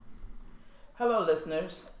Hello,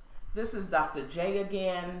 listeners. This is Dr. J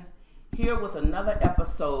again, here with another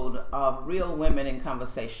episode of Real Women in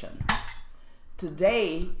Conversation.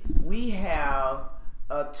 Today, we have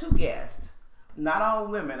two guests. Not all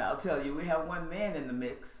women, I'll tell you. We have one man in the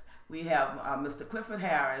mix. We have Mr. Clifford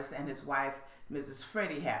Harris and his wife, Mrs.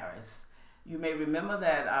 Freddie Harris. You may remember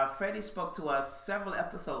that Freddie spoke to us several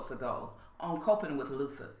episodes ago on coping with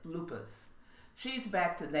lupus. She's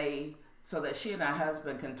back today so that she and her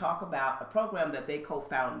husband can talk about a program that they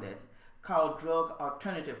co-founded called Drug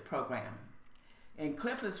Alternative Program. And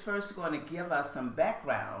Cliff is first going to give us some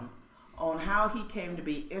background on how he came to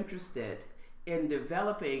be interested in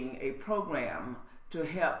developing a program to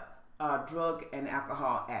help drug and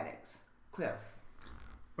alcohol addicts. Cliff.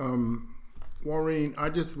 Maureen, I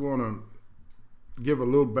just want to give a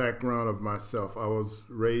little background of myself. I was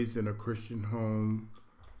raised in a Christian home.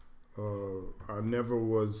 I never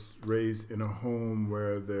was raised in a home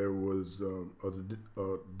where there was a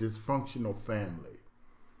dysfunctional family.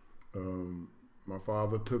 My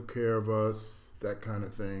father took care of us, that kind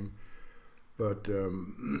of thing. But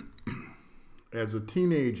as a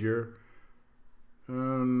teenager, I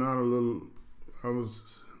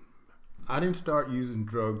didn't start using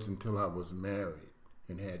drugs until I was married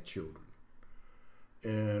and had children.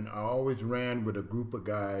 And I always ran with a group of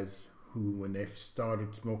guys who, when they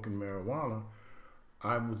started smoking marijuana,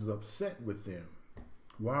 I was upset with them.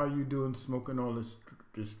 Why are you smoking all this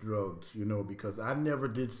drugs? Because I never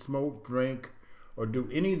did smoke, drink, or do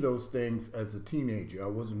any of those things as a teenager. I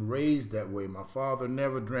wasn't raised that way. My father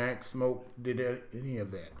never drank, smoked, did any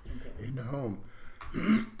of that in the home.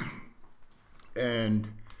 And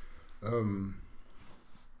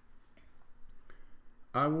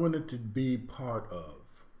I wanted to be part of.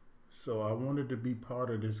 So I wanted to be part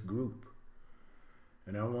of this group.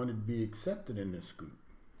 And I wanted to be accepted in this group.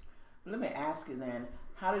 Let me ask you then,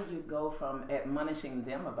 how did you go from admonishing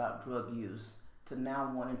them about drug use to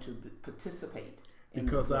now wanting to participate in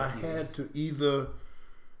because the I drug had use? to either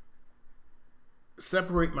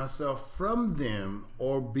separate myself from them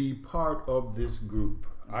or be part of this group.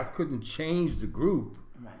 I couldn't change the group.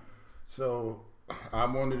 Right. So I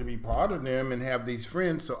wanted to be part of them and have these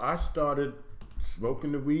friends. So I started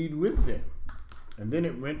smoking the weed with them. And then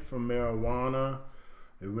it went from marijuana,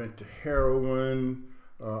 it went to heroin.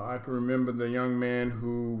 I can remember the young man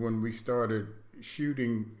who, when we started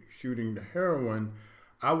shooting the heroin,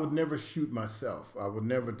 I would never shoot myself. I would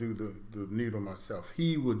never do the needle myself.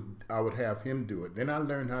 I would have him do it. Then I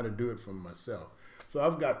learned how to do it for myself. So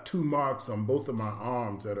I've got 2 marks on both of my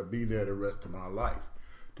arms that'll be there the rest of my life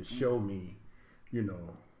to show me,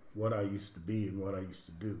 what I used to be and what I used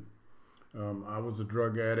to do. I was a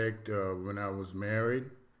drug addict when I was married.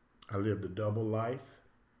 I lived a double life.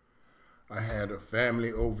 I had a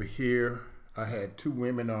family over here. I had 2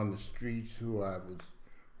 women on the streets who I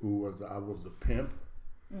was a pimp.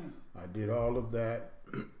 I did all of that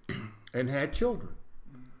and had children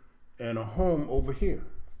and a home over here.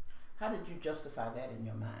 How did you justify that in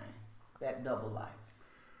your mind, that double life?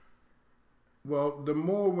 Well, the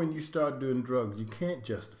more when you start doing drugs, you can't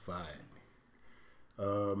justify it.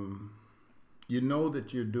 You know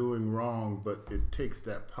that you're doing wrong, but it takes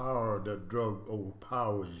that power, that drug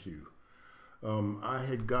overpowers you. I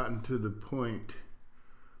had gotten to the point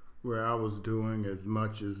where I was doing as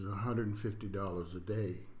much as $150 a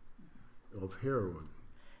day of heroin.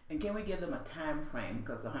 And can we give them a time frame,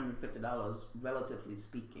 because $150, relatively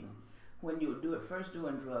speaking, when you would first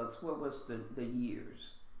doing drugs, what was the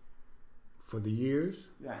years? For the years?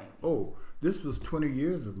 Right. Oh, this was 20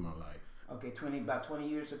 years of my life. Okay, about 20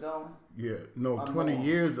 years ago? Yeah, no, Or 20 more.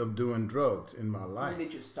 years of doing drugs in my life. When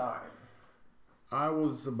did you start? I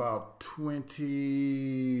was about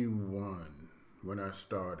 21 when I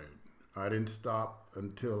started. I didn't stop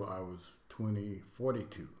until I was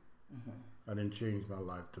 42. Mm-hmm. I didn't change my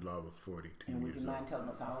life till I was 42 And would years you mind old. telling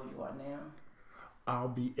us how old you are now? I'll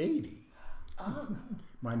be 80. Oh,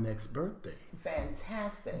 My next birthday.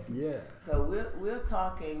 fantastic. Yeah. So we're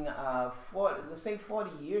talking let's say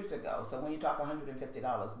 40 years ago. So when you talk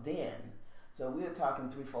 $150 then, so we're talking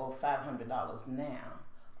 $300, $400, $500 now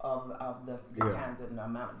of the kinds of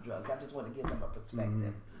amount of drugs. I just want to give them a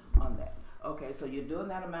perspective on that. Okay, so you're doing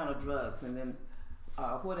that amount of drugs, and then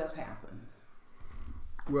what else happens?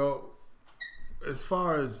 Well, as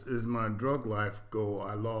far as my drug life go,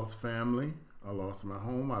 I lost family. I lost my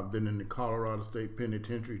home. I've been in the Colorado State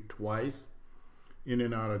Penitentiary twice, in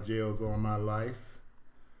and out of jails all my life.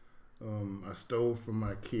 I stole from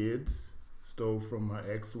my kids, stole from my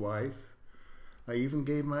ex-wife. I even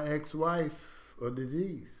gave my ex-wife a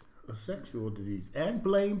disease, a sexual disease, and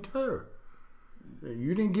blamed her.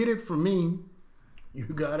 You didn't get it from me. You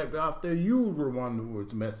got it out there. You were one who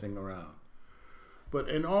was messing around. But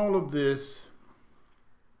in all of this,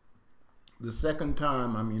 the second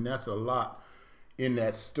time, I mean, that's a lot in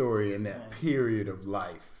that story, in that period of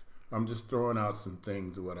life. I'm just throwing out some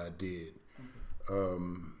things of what I did.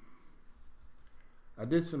 I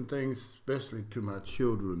did some things, especially to my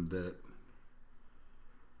children, that,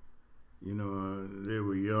 you know, they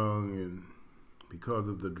were young, and because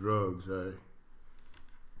of the drugs, So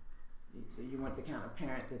you weren't the kind of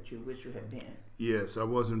parent that you wish you had been. Yes, I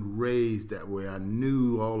wasn't raised that way. I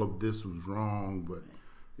knew all of this was wrong, but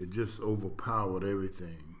it just overpowered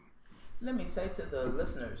everything. Let me say to the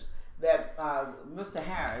listeners that Mr.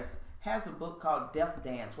 Harris has a book called Death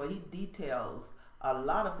Dance, where he details a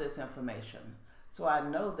lot of this information. So I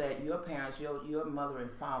know that your parents, your mother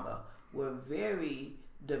and father, were very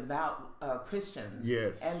devout Christians.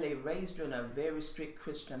 Yes. And they raised you in a very strict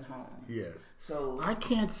Christian home. Yes. So I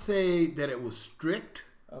can't say that it was strict.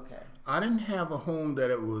 Okay. I didn't have a home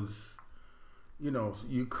that it was, you know,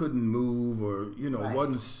 you couldn't move, or, you know, it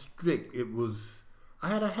wasn't strict. It was, I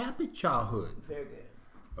had a happy childhood. Very good.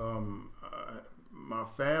 My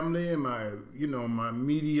family and my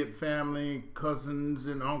immediate family, cousins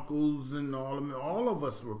and uncles and all of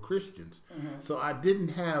us were Christians. Mm-hmm. So I didn't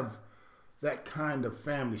have that kind of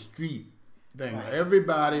family street thing. Right.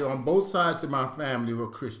 Everybody on both sides of my family were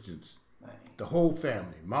Christians. Right. The whole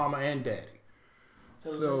family, mama and daddy.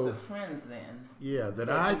 So just the friends then. Yeah, that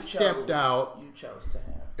I stepped out. You chose to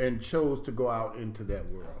have. And chose to go out into that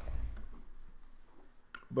world. Okay.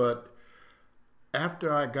 But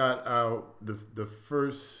after I got out the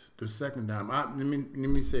second time, let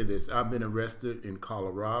me say this. I've been arrested in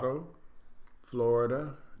Colorado,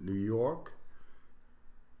 Florida, New York,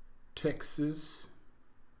 Texas,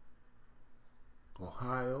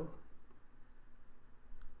 Ohio.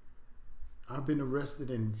 I've been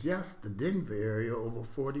arrested in just the Denver area over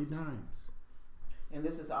 40 times. And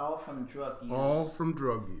this is all from drug use? All from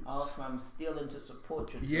drug use. All from stealing to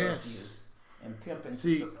support your drug use. And pimping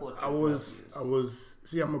to support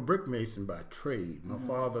your I'm a brick mason by trade. My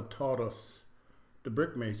father taught us the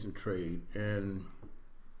brick mason trade, and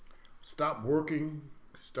stopped working,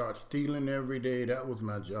 start stealing every day. That was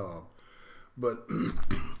my job. But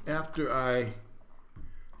after I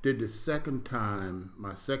did the second time,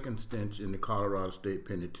 my second stint in the Colorado State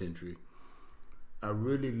Penitentiary, I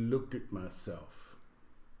really looked at myself.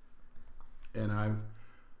 And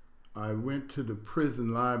I went to the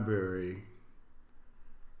prison library.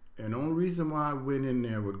 And the only reason why I went in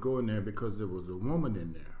there, would go in there, because there was a woman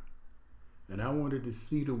in there. And I wanted to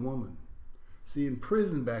see the woman. See, in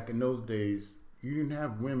prison back in those days, you didn't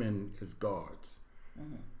have women as guards.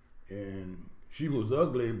 Mm-hmm. And she was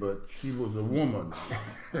ugly, but she was a woman.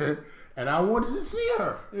 And I wanted to see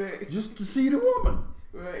her. Right. Just to see the woman.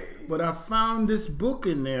 Right. But I found this book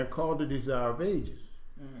in there called The Desire of Ages.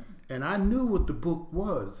 Mm-hmm. And I knew what the book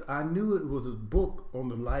was. I knew it was a book on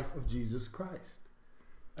the life of Jesus Christ.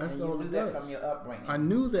 That's and all you knew that from your upbringing. I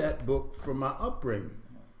knew that book from my upbringing.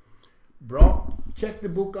 Checked the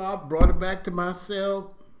book out, brought it back to my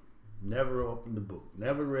cell. Never opened the book.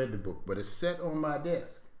 Never read the book. But it sat on my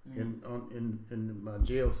desk in my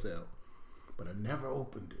jail cell. But I never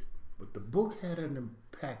opened it. But the book had an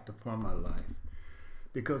impact upon my life,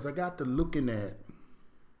 because I got to looking at,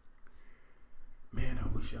 man, I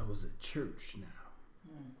wish I was at church now.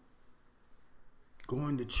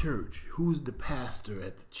 Going to church. Who's the pastor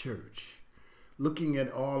at the church? Looking at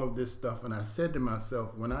all of this stuff, and I said to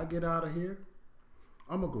myself, when I get out of here,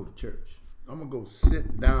 I'm going to go to church. I'm going to go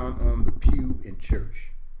sit down on the pew in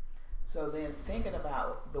church. So then, thinking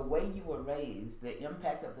about the way you were raised, the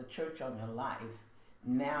impact of the church on your life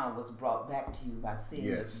now was brought back to you by seeing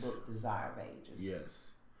this book, Desire of Ages.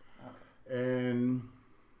 Yes. Okay. And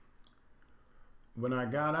when I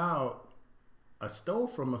got out, I stole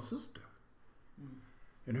from a sister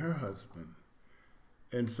and her husband.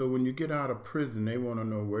 And so when you get out of prison, they want to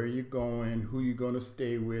know where you're going, who you're going to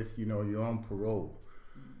stay with. You know, you're on parole.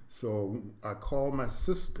 So I called my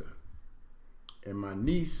sister, and my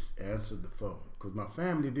niece answered the phone, because my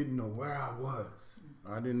family didn't know where I was.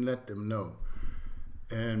 I didn't let them know.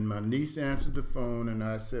 And my niece answered the phone, and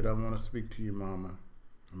I said, I want to speak to your mama.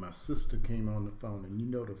 And my sister came on the phone, and you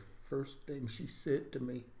know the first thing she said to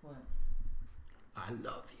me? What? I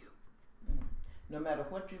love you. No matter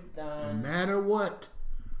what you've done. No matter what,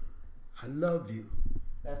 I love you.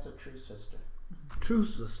 That's a true sister. True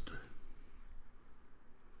sister.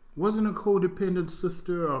 Wasn't a codependent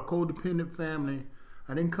sister or a codependent family.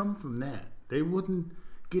 I didn't come from that. They wouldn't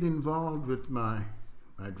get involved with my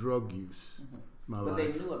drug use, my life. But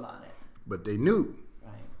they knew about it. But they knew.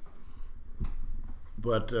 Right.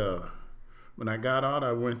 But When I got out,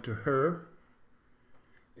 I went to her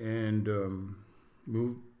and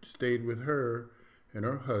stayed with her and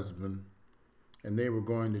her husband, and they were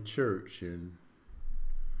going to church, and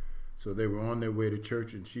so they were on their way to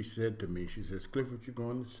church, and she said to me, she says, Clifford, you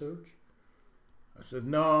going to church? I said,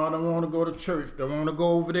 no, I don't want to go to church. I want to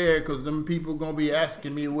go over there because them people going to be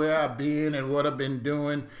asking me where I've been and what I've been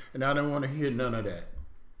doing, and I don't want to hear none of that.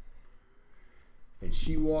 And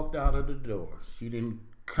she walked out of the door. She didn't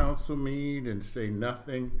counsel me, didn't say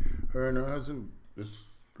nothing. Her and her husband just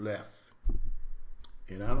left.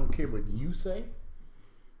 And I don't care what you say,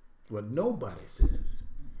 what nobody says.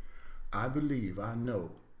 I believe, I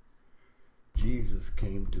know Jesus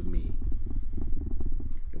came to me.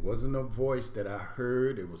 It wasn't a voice that I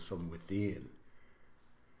heard, it was from within.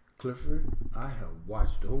 Clifford, I have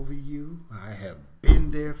watched over you. I have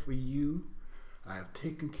been there for you. I have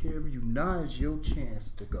taken care of you. Now is your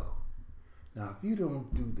chance to go. Now, if you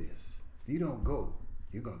don't do this, if you don't go,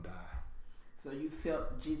 you're going to die. So you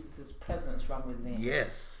felt Jesus' presence from within.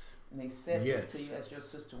 Yes. And they said this to you as your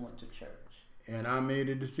sister went to church. And I made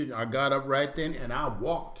a decision. I got up right then and I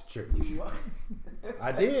walked to church. You walked?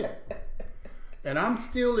 I did. And I'm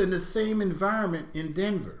still in the same environment in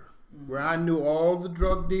Denver, where I knew all the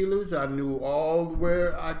drug dealers. I knew all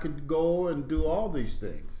where I could go and do all these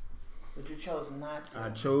things. But you chose not to. I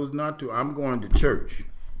chose not to. I'm going to church.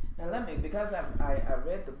 Now because I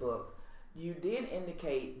read the book, you did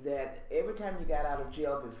indicate that every time you got out of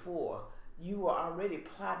jail before, you were already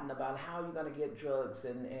plotting about how you're going to get drugs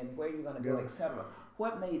and where you're going to go, etc.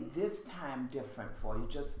 What made this time different for you?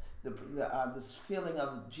 Just this feeling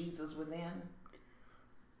of Jesus within?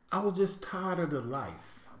 I was just tired of the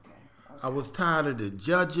life. Okay. I was tired of the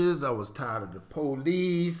judges. I was tired of the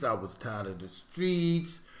police. I was tired of the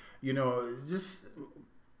streets. You know, just,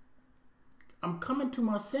 I'm coming to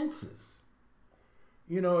my senses.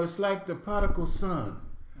 You know, it's like the prodigal son.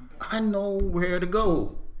 Okay. I know where to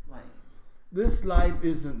go. Right. This life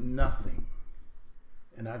isn't nothing.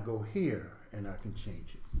 And I go here and I can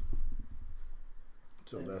change it.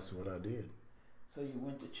 So that's what I did. So you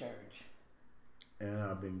went to church. And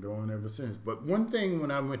I've been going ever since. But one thing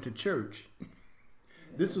when I went to church,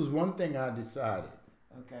 this was one thing I decided.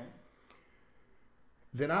 Okay.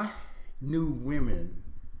 That I knew women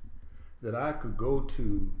that I could go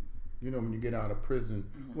to, you know, when you get out of prison,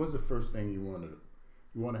 what's the first thing you want to do?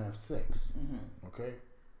 You want to have sex. Okay?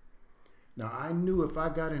 Now, I knew if I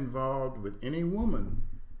got involved with any woman,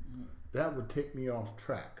 that would take me off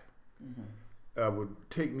track. Would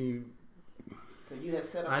take me... So you had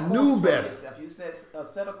set a course I knew better. Yourself. You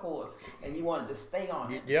set a course, and you wanted to stay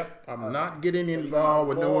on it. Yep, I'm not getting involved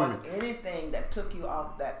with no women. Anything that took you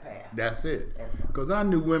off that path. That's it. Because I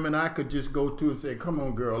knew women I could just go to and say, "Come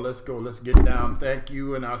on, girl, let's go, let's get down. Thank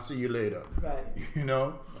you, and I'll see you later." Right. You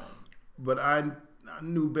know. Right. But I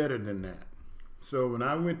knew better than that. So when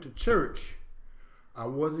I went to church, I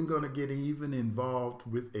wasn't going to get even involved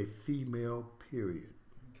with a female. Period.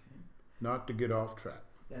 Okay. Not to get off track.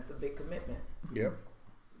 That's a big commitment. Yep.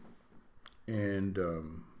 And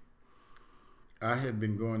I had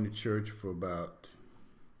been going to church for about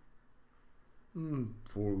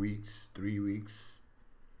 4 weeks, 3 weeks.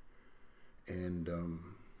 And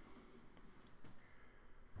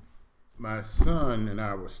my son and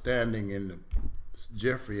I were standing in the,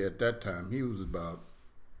 Jeffrey at that time, he was about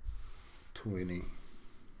 20,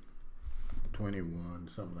 21,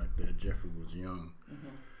 something like that. Jeffrey was young.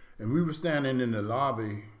 And we were standing in the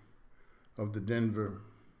lobby of the Denver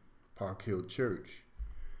Park Hill Church.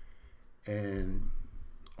 And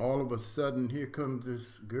all of a sudden, here comes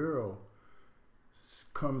this girl,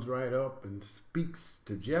 comes right up and speaks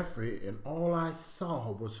to Jeffrey, and all I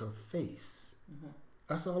saw was her face.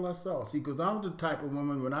 That's all I saw. See, because I'm the type of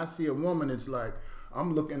woman, when I see a woman, it's like,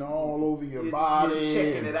 I'm looking all over your body. You're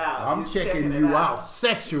checking it out. I'm checking you out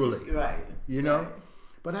sexually. Right. You know? Right.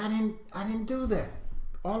 But I didn't do that.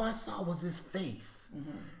 All I saw was his face.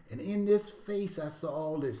 And in this face, I saw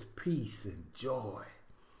all this peace and joy.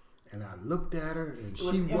 And I looked at her, and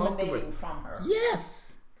she walked away. From her.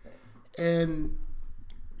 Yes. Okay. And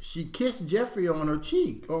she kissed Jeffrey on her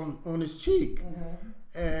cheek, on his cheek.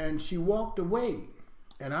 And she walked away.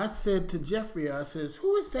 And I said to Jeffrey, I says,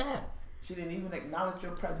 "Who is that?" She didn't even acknowledge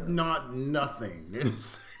your presence. Nothing.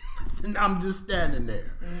 I'm just standing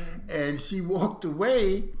there. And she walked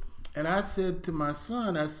away. And I said to my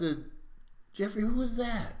son, I said, "Jeffrey, who is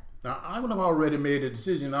that?" Now, I would have already made a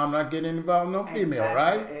decision. I'm not getting involved with no female,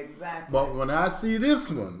 right? Exactly. But when I see this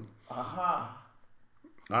one,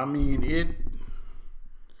 I mean, it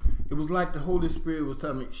was like the Holy Spirit was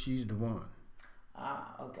telling me, she's the one.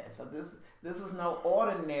 Okay. So this was no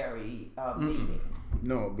ordinary meeting.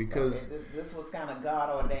 No, because So this was kind of God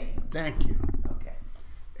ordained. thank you. Okay.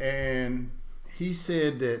 And he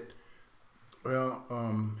said that,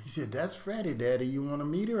 he said, that's Freddie, Daddy. You want to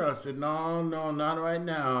meet her? I said, no, not right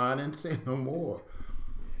now. I didn't say no more.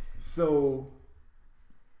 So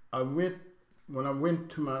I was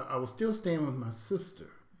still staying with my sister.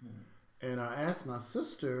 And I asked my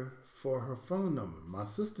sister for her phone number. My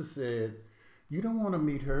sister said, you don't want to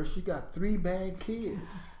meet her. She got 3 bad kids.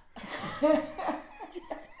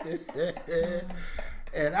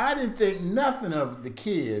 And I didn't think nothing of the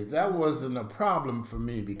kids. That wasn't a problem for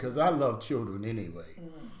me because I love children anyway.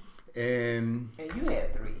 And you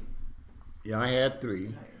had 3. Yeah, I had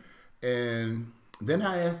 3. And then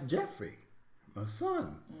I asked Jeffrey, my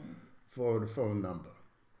son, for the phone number.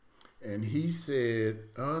 And he said,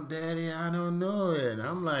 oh, Daddy, I don't know it. And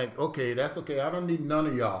I'm like, okay, that's okay. I don't need none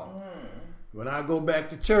of y'all. When I go back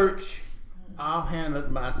to church, I'll handle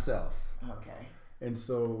it myself. Okay. And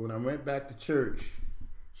so when I went back to church,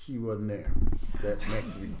 she wasn't there that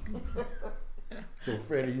next week. So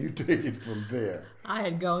Freddie, you take it from there. I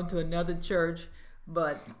had gone to another church,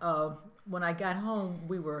 but when I got home,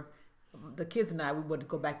 the kids and I, we wanted to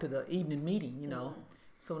go back to the evening meeting, you know.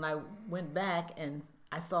 So when I went back and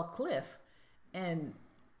I saw Cliff, and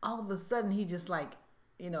all of a sudden he just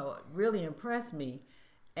really impressed me.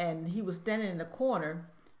 And he was standing in the corner,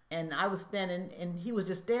 and I was standing, and he was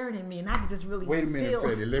just staring at me, and I could just really Wait a minute, feel...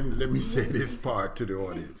 Freddie. Let me say this part to the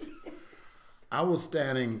audience. I was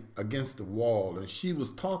standing against the wall, and she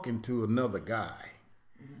was talking to another guy,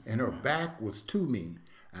 and her back was to me,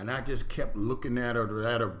 and I just kept looking at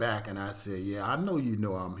her back, and I said, yeah, I know you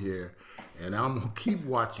know I'm here, and I'm going to keep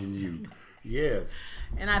watching you. Yes.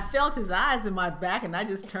 And I felt his eyes in my back, and I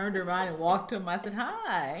just turned around and walked to him. I said,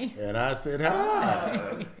 hi. And I said,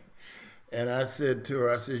 hi. And I said to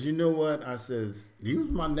her, I says, you know what? I says, these were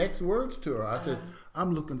my next words to her. I says,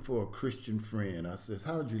 I'm looking for a Christian friend. I says,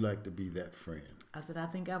 how would you like to be that friend? I said, I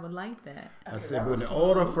think I would like that. I said, but in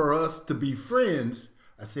order for us to be friends,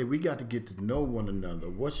 I said, we got to get to know one another.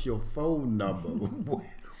 What's your phone number?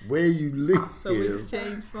 Where you live? So we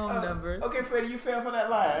exchanged phone numbers. Okay, Freddie, you fell for that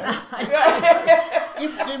line.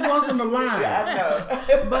 It wasn't a line. Yeah, I know.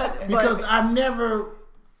 Because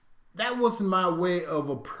that wasn't my way of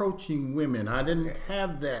approaching women. I didn't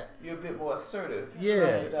have that. You're a bit more assertive.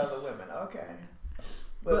 Yes. Than other women. Okay.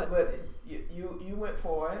 But you went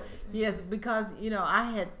for it. Yes, because,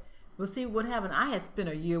 what happened, I had spent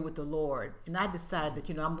a year with the Lord, and I decided that,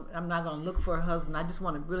 I'm not going to look for a husband. I just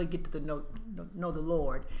want to really get to know the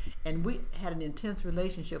Lord. And we had an intense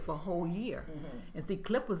relationship for a whole year. And see,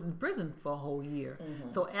 Cliff was in prison for a whole year.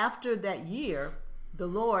 So after that year, the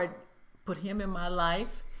Lord put him in my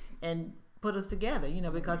life and put us together,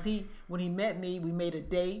 because when he met me, we made a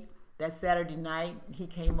date. That Saturday night, he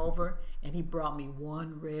came over and he brought me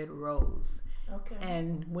 1 red rose. Okay.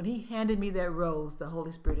 And when he handed me that rose, the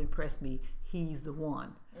Holy Spirit impressed me. He's the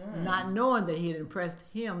one. Not knowing that he had impressed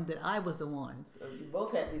him, that I was the one. So you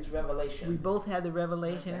both had these revelations. We both had the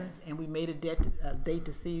revelations, and we made a date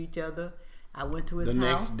to see each other. I went to his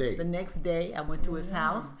house. The next day, I went to his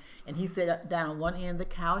house, and he sat down on one end of the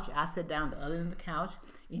couch. I sat down on the other end of the couch.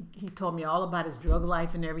 He told me all about his drug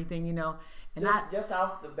life and everything, And just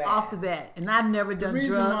off the bat. Off the bat. And I've never done drugs.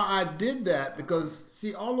 The reason why I did that, because,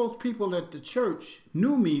 see, all those people at the church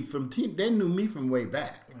knew me they knew me from way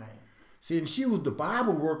back. Right. See, and she was the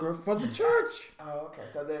Bible worker for the church. Oh, okay.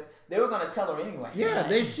 So they were going to tell her anyway. Yeah,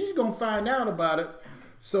 right? she's going to find out about it.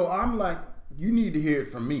 So I'm like, you need to hear it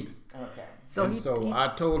from me. Okay. So I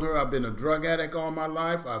told her I've been a drug addict all my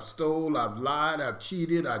life. I've stole, I've lied, I've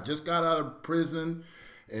cheated. I just got out of prison.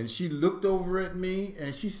 And she looked over at me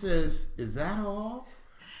and she says, is that all?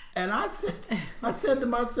 And I said to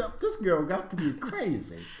myself, this girl got to be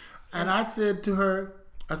crazy. And I said to her,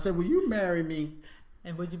 will you marry me?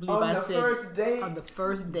 And would you believe on the first date? On the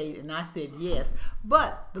first date. And I said yes.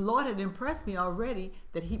 But the Lord had impressed me already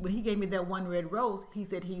that when he gave me that 1 red rose, he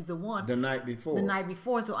said he's the one. The night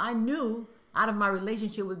before. So I knew out of my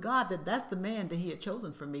relationship with God that that's the man that he had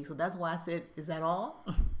chosen for me. So that's why I said, is that all?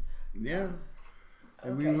 Yeah.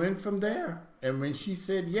 And we went from there. And when she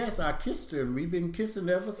said yes, I kissed her, and we've been kissing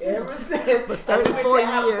ever since. Ever since. For 34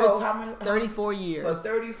 years. How many? 34 years. For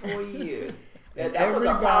 34 years. And that was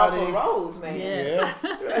a powerful rose, man. Yes.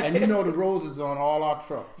 And the rose is on all our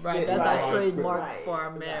trucks. Right. That's our trademark for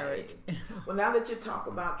our marriage. Right. Well, now that you talk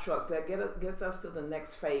about trucks, that gets us to the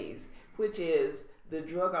next phase, which is the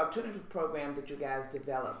drug alternative program that you guys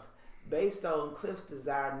developed based on Cliff's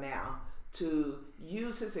desire now to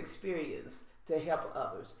use his experience to help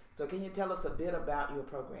others. So can you tell us a bit about your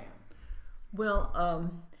program? Well,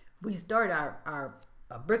 we started our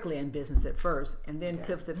bricklaying business at first, and then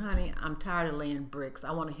Cliff said, honey, I'm tired of laying bricks.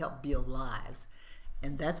 I want to help build lives.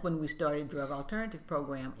 And that's when we started Drug Alternative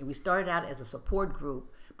Program. And we started out as a support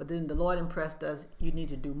group, but then the Lord impressed us, you need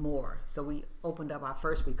to do more. So we opened up our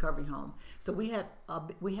first recovery home. So we had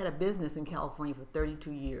a business in California for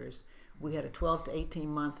 32 years. We had a 12 to 18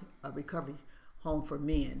 month recovery home for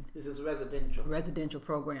men. This is residential. Residential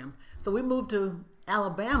program. So we moved to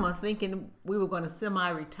Alabama thinking we were going to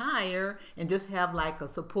semi-retire and just have like a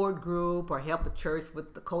support group or help a church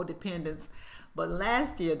with the codependents. But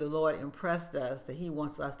last year, the Lord impressed us that He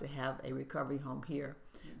wants us to have a recovery home here.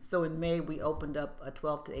 So in May, we opened up a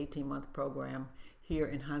 12 to 18 month program here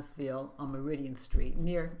in Huntsville on Meridian Street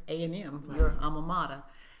near A&M, your alma mater.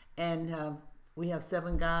 And we have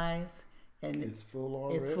 7 guys. And it's full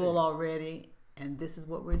already. It's full already. And this is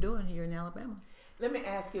what we're doing here in Alabama. Let me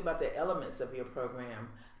ask you about the elements of your program,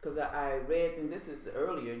 because I read, and this is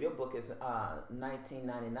earlier, your book is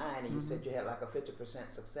 1999, and you said you had like a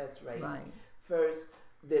 50% success rate. Right. First,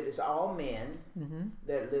 that it's all men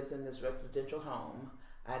that lives in this residential home.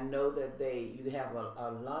 I know that you have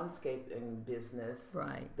a landscaping business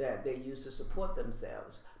that they use to support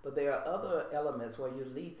themselves. But there are other elements where you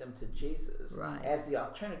lead them to Jesus as the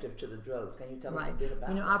alternative to the drugs. Can you tell us a bit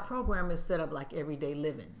about that? Our program is set up like everyday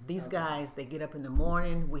living. These guys, they get up in the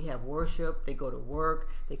morning, we have worship, they go to work,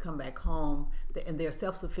 they come back home, and they're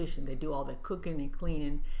self-sufficient. They do all the cooking and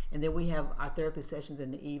cleaning, and then we have our therapy sessions in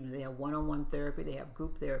the evening. They have one-on-one therapy, they have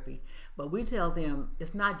group therapy. But we tell them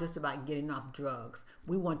it's not just about getting off drugs.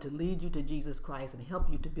 We want to lead you to Jesus Christ and help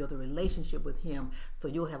you to build a relationship with Him so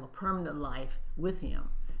you'll have a permanent life with Him.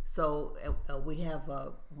 So we have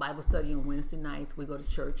a Bible study on Wednesday nights. We go to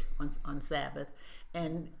church on Sabbath.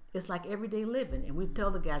 And it's like everyday living. And we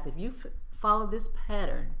tell the guys, if you follow this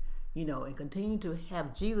pattern, and continue to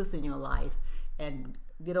have Jesus in your life and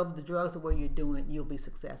get over the drugs of what you're doing, you'll be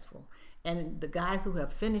successful. And the guys who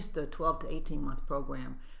have finished the 12 to 18 month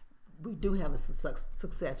program, we do have a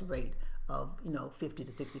success rate of, 50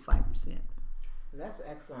 to 65%. That's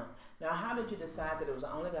excellent. Now, how did you decide that it was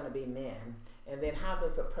only going to be men? And then how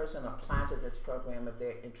does a person apply to this program if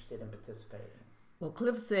they're interested in participating? Well,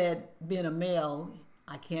 Cliff said, being a male,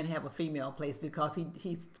 I can't have a female place because he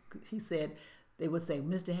said they would say,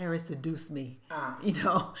 Mr. Harris seduced me,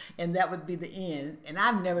 and that would be the end. And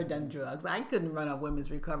I've never done drugs. I couldn't run a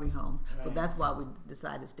women's recovery home. Right. So that's why we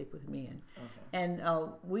decided to stick with men. Okay. And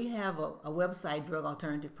we have a website,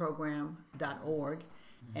 drugalternativeprogram.org.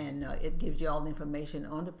 And it gives you all the information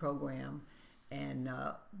on the program,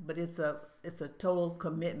 but it's a total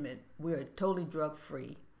commitment. We're totally drug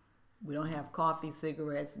free. We don't have coffee,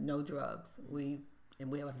 cigarettes, no drugs. We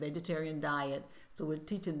have a vegetarian diet, so we're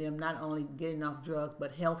teaching them not only getting off drugs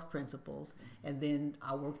but health principles, and then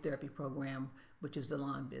our work therapy program, which is the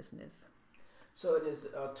lawn business. So it is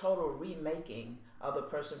a total remaking of the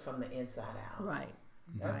person from the inside out. Right.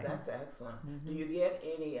 That's excellent. Mm-hmm. Do you get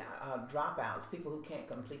any dropouts, people who can't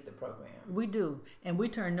complete the program? We do, and we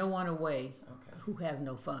turn no one away who has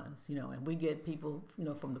no funds, and we get people,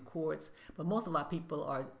 from the courts, but most of our people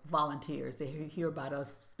are volunteers. They hear about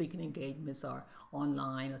us speaking engagements or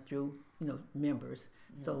online or through, members.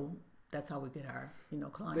 Mm-hmm. So that's how we get our,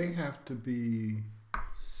 clients. They have to be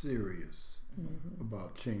serious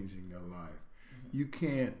about changing their life. Mm-hmm.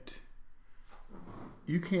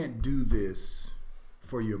 You can't do this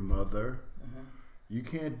for your mother. You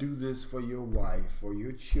can't do this for your wife or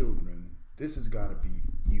your children. This has got to be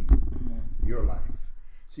you, your life.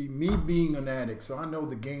 See, me being an addict, so I know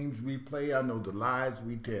the games we play, I know the lies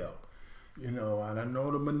we tell, and I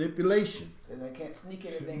know the manipulation. So they can't sneak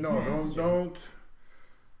anything. No,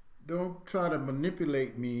 don't try to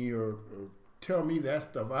manipulate me or tell me that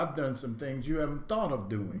stuff. I've done some things you haven't thought of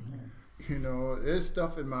doing. Mm-hmm. There's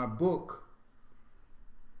stuff in my book.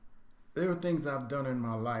 There are things I've done in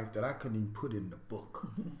my life that I couldn't even put in the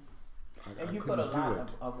book. And you put a lot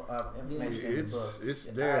of information in the book. It's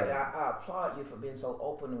there. I applaud you for being so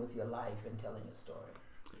open with your life and telling your story.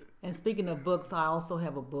 And speaking of books, I also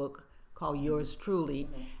have a book called Yours Truly.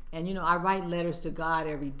 Mm-hmm. And, I write letters to God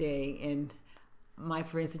every day. And my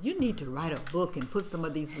friend said, you need to write a book and put some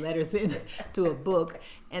of these letters into a book.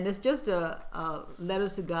 And it's just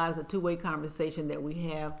letters to God is a two-way conversation that we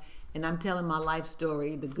have. And I'm telling my life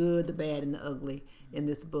story, the good, the bad, and the ugly in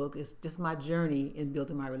this book. It's just my journey in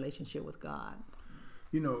building my relationship with God.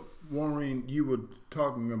 Maureen, you were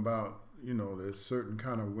talking about, there's certain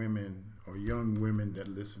kind of women or young women that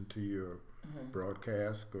listen to your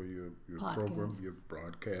broadcast or your program, your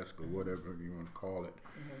broadcast or whatever you want to call it.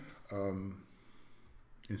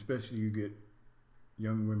 Especially you get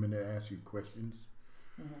young women that ask you questions.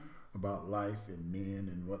 about life and men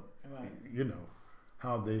and what, Right.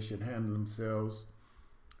 how they should handle themselves.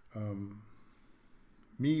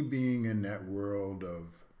 Me being in that world of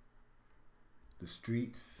the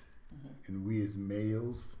streets, and we as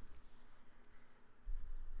males,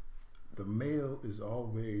 the male is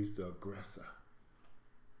always the aggressor.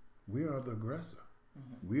 We are the aggressor.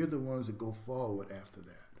 We're the ones that go forward after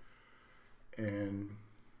that. And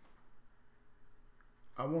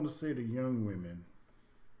I want to say to young women,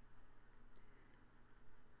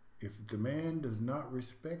 if the man does not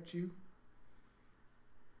respect you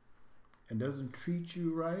and doesn't treat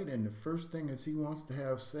you right, and the first thing is he wants to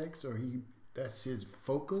have sex, or that's his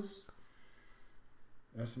focus,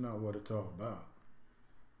 that's not what it's all about.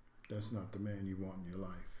 That's not the man you want in your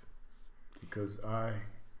life. Because I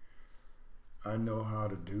know how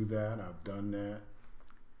to do that. I've done that,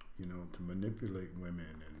 to manipulate women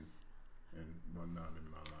and whatnot in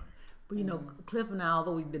my life. But Cliff and I,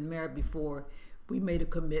 although we've been married before, we made a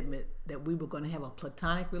commitment that we were going to have a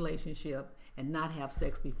platonic relationship and not have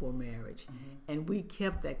sex before marriage. And we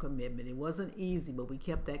kept that commitment. It wasn't easy, but we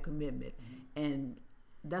kept that commitment. And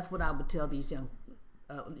that's what I would tell these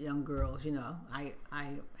young girls. I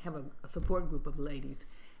have a support group of ladies,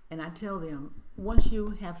 and I tell them, once you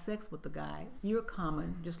have sex with the guy, you're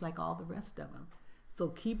common just like all the rest of them. So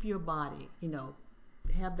keep your body,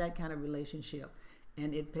 have that kind of relationship,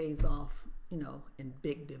 and it pays off, in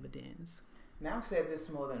big dividends. Now, I've said this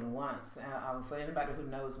more than once. For anybody who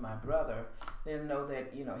knows my brother, they'll know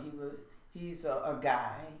that he's a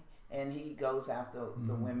guy, and he goes after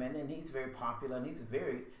the women, and he's very popular, and he's a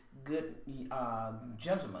very good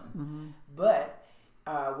gentleman. But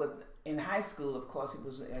in high school, of course, he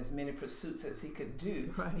was as many pursuits as he could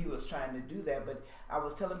do. Right. He was trying to do that. But I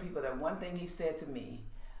was telling people that one thing he said to me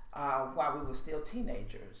while we were still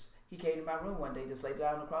teenagers. He came to my room one day, just laid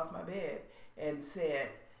down across my bed, and said,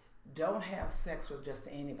 "Don't have sex with just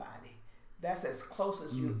anybody. That's as close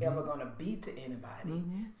as you're ever going to be to anybody.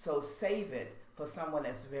 So save it for someone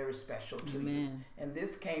that's very special to you." And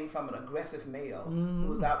this came from an aggressive male who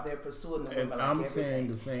was out there pursuing the women like I'm everything. saying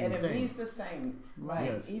the same and thing. it means the same, right?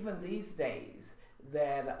 Yes. Even these days,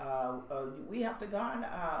 that we have to guard,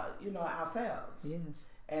 ourselves, Yes.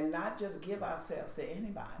 and not just give ourselves to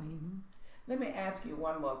anybody. Let me ask you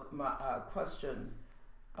one more question,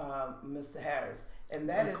 Mr. Harris. And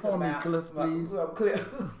that is call me about Cliff, please. Cliff.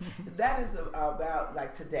 That is about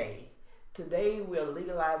like today. Today we're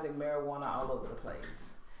legalizing marijuana all over the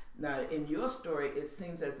place. Now, in your story, it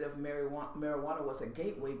seems as if marijuana was a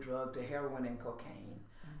gateway drug to heroin and cocaine.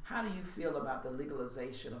 How do you feel about the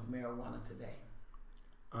legalization of marijuana today?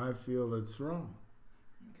 I feel it's wrong.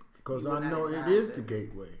 Because You would I not know it advise is it? the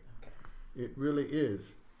gateway. Okay. It really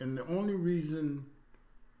is. And the only reason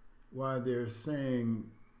why they're saying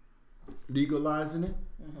legalizing it,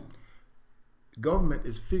 government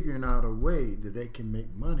is figuring out a way that they can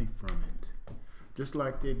make money from it. Just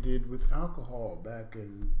like they did with alcohol back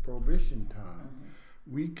in Prohibition time.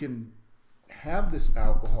 We can have this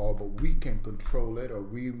alcohol, but we can control it, or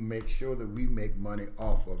we make sure that we make money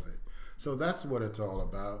off of it. So that's what it's all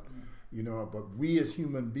about. But we as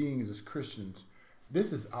human beings, as Christians,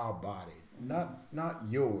 this is our body, not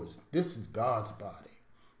yours. This is God's body.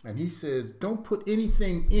 And he says, don't put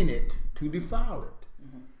anything in it to defile it.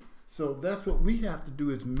 So that's what we have to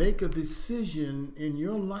do, is make a decision in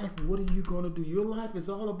your life. What are you going to do? Your life is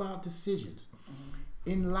all about decisions.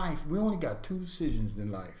 In life, we only got two decisions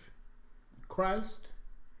in life: Christ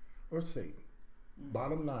or Satan.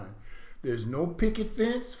 Bottom line. There's no picket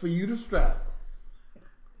fence for you to straddle.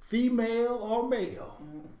 Female or male.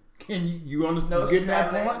 Can you understand? Get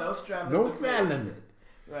that point? No No straddling it.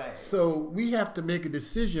 Right. So we have to make a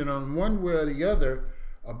decision on one way or the other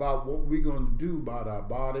about what we're going to do about our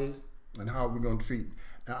bodies and how we're going to treat.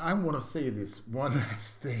 Now, I want to say this one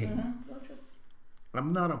last thing.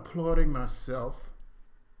 I'm not applauding myself,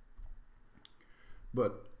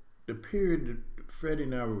 but the period that Freddie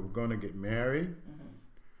and I were going to get married,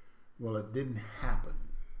 well, it didn't happen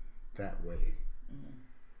that way.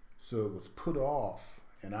 So it was put off,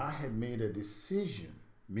 and I had made a decision,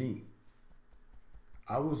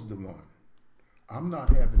 I was the one. I'm not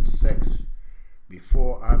having sex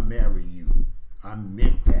before I marry you. I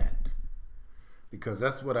meant that. Because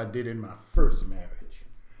that's what I did in my first marriage.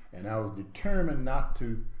 And I was determined not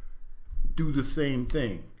to do the same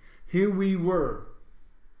thing. Here we were,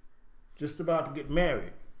 just about to get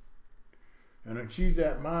married. And then she's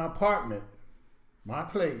at my apartment, my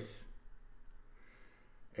place.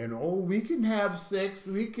 And we can have sex,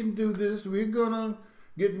 we can do this, we're gonna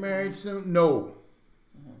get married soon. No.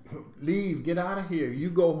 Leave, get out of here. You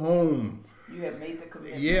go home. You have made the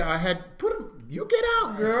commitment. Yeah, I had You get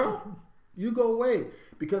out, girl. You go away.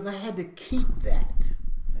 Because I had to keep that.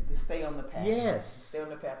 And to stay on the path. Yes. Stay on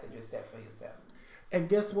the path that you set for yourself. And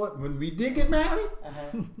guess what? When we did get married,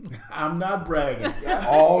 I'm not bragging. Yeah.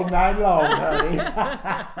 All night long, honey.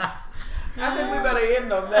 I think we better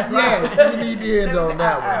end on that. Yes, we need to end on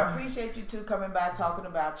that I one. appreciate you two coming by, talking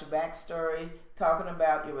about your backstory, talking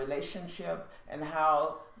about your relationship and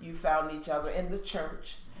how you found each other in the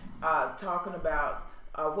church, talking about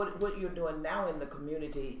what you're doing now in the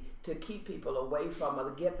community to keep people away from or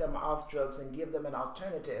to get them off drugs and give them an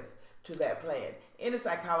alternative to that plan. Any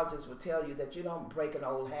psychologist will tell you that you don't break an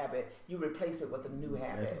old habit, you replace it with a new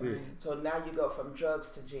habit. That's it. So now you go from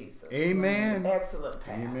drugs to Jesus. Amen. Excellent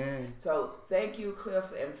path. Amen. So thank you, Cliff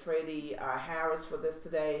and Freddie Harris, for this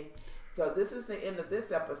today. So this is the end of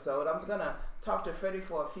this episode. I'm going to talk to Freddie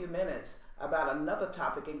for a few minutes about another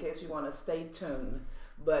topic in case you want to stay tuned.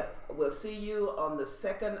 But we'll see you on the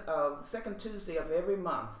second Tuesday of every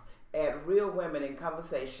month at Real Women in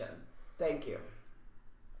Conversation. Thank you.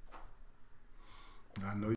 I know